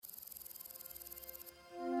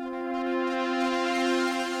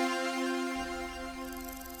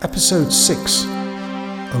Episode 6.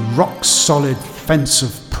 A rock-solid fence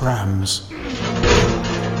of prams.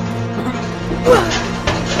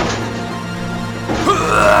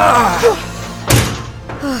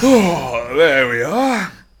 Oh, there we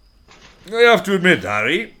are. I have to admit,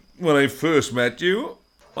 Harry, when I first met you,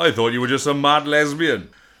 I thought you were just a mad lesbian.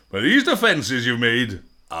 But these defences you made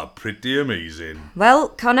are pretty amazing. Well,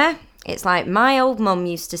 Connor, it's like my old mum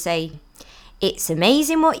used to say, it's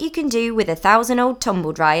amazing what you can do with 1,000 old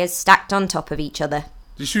tumble dryers stacked on top of each other.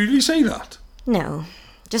 Did she really say that? No,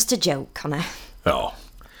 just a joke, Connor. Oh,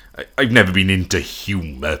 I've never been into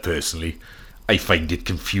humour, personally. I find it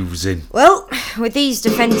confusing. Well, with these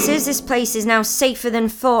defences, this place is now safer than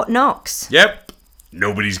Fort Knox. Yep,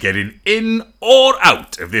 nobody's getting in or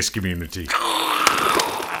out of this community.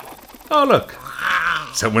 Oh, look,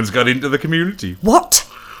 someone's got into the community. What?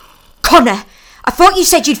 Connor, I thought you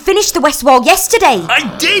said you'd finished the west wall yesterday.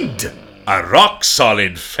 I did! A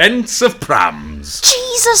rock-solid fence of prams.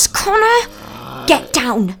 Jesus, Connor! Get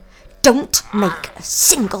down. Don't make a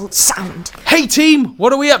single sound. Hey team,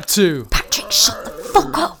 what are we up to? Patrick, shut the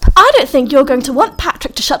fuck up. I don't think you're going to want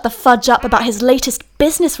Patrick to shut the fudge up about his latest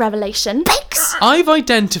business revelation. Bex! I've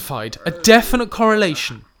identified a definite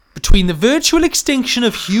correlation between the virtual extinction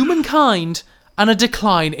of humankind and a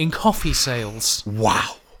decline in coffee sales.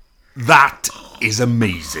 Wow, that is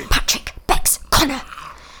amazing. Patrick, Bex, Connor.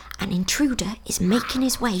 An intruder is making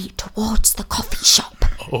his way towards the coffee shop.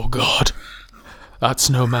 Oh God, that's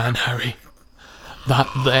no man, Harry. That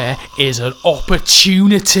there is an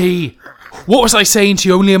opportunity. What was I saying to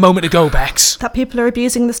you only a moment ago, Bex? That people are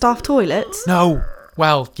abusing the staff toilets? No.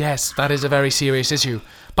 Well, yes, that is a very serious issue.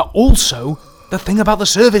 But also, the thing about the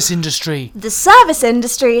service industry. The service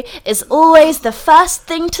industry is always the first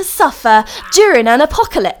thing to suffer during an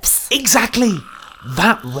apocalypse. Exactly.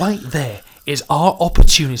 That right there is our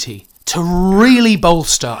opportunity to really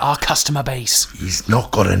bolster our customer base. He's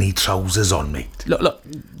not got any trousers on, mate. Look,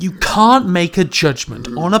 you can't make a judgment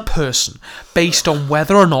on a person based on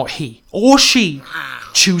whether or not he or she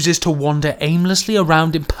chooses to wander aimlessly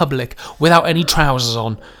around in public without any trousers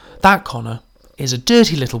on. That, Connor, is a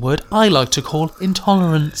dirty little word I like to call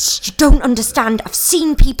intolerance. You don't understand. I've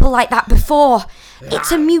seen people like that before.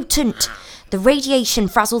 It's a mutant. The radiation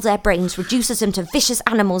frazzles their brains, reduces them to vicious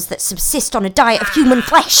animals that subsist on a diet of human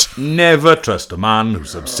flesh. Never trust a man who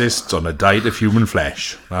subsists on a diet of human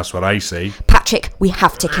flesh. That's what I say. Patrick, we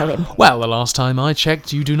have to kill him. Well, the last time I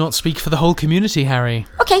checked, you do not speak for the whole community, Harry.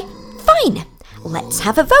 Okay, fine. Let's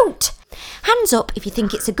have a vote. Hands up if you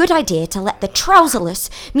think it's a good idea to let the trouserless,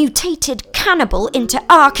 mutated cannibal into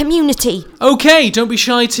our community. Okay, don't be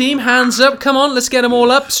shy, team. Hands up. Come on, let's get them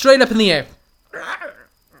all up. Straight up in the air.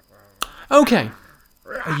 Okay.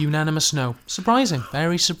 A unanimous no. Surprising.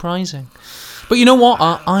 Very surprising. But you know what?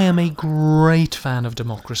 I am a great fan of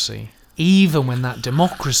democracy. Even when that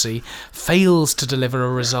democracy fails to deliver a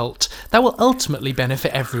result that will ultimately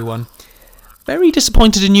benefit everyone. Very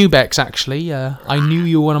disappointed in you, Bex, actually. I knew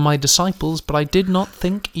you were one of my disciples, but I did not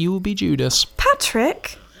think you would be Judas.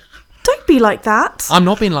 Patrick, don't be like that. I'm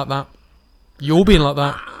not being like that. You're being like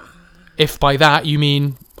that. If by that you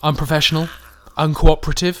mean unprofessional,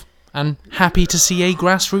 uncooperative, and happy to see a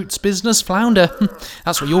grassroots business flounder.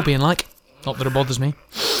 That's what you're being like. Not that it bothers me.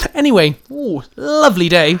 Anyway, lovely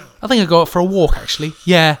day. I think I'll go out for a walk, actually.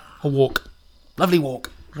 Yeah, a walk. Lovely walk.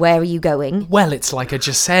 Where are you going? Well, it's like I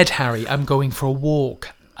just said, Harry. I'm going for a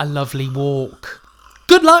walk. A lovely walk.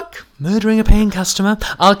 Good luck murdering a paying customer.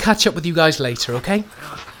 I'll catch up with you guys later, okay?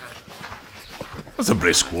 That's a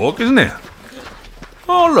brisk walk, isn't it?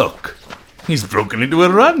 Oh, look. He's broken into a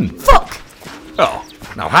run. Fuck! Oh,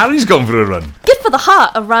 now Harry's gone for a run. Good for the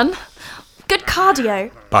heart, a run. Good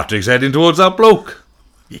cardio. Patrick's heading towards that bloke.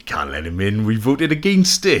 You can't let him in. We voted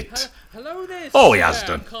against it. Hello there. Oh, he has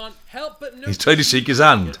done. Can't help but He's tried to shake his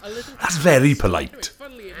hand. That's very polite.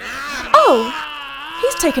 Oh,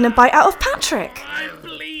 he's taken a bite out of Patrick.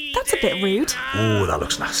 That's a bit rude. Oh, that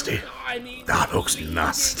looks nasty. That looks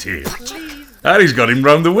nasty. Harry's got him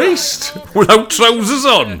round the waist without trousers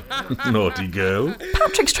on. Naughty girl.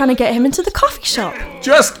 Patrick's trying to get him into the coffee shop.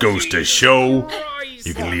 Just goes to show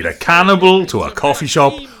you can lead a cannibal to a coffee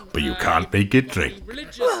shop, but you can't make it drink.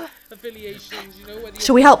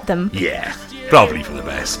 Shall we help them? Yeah, probably for the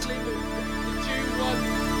best.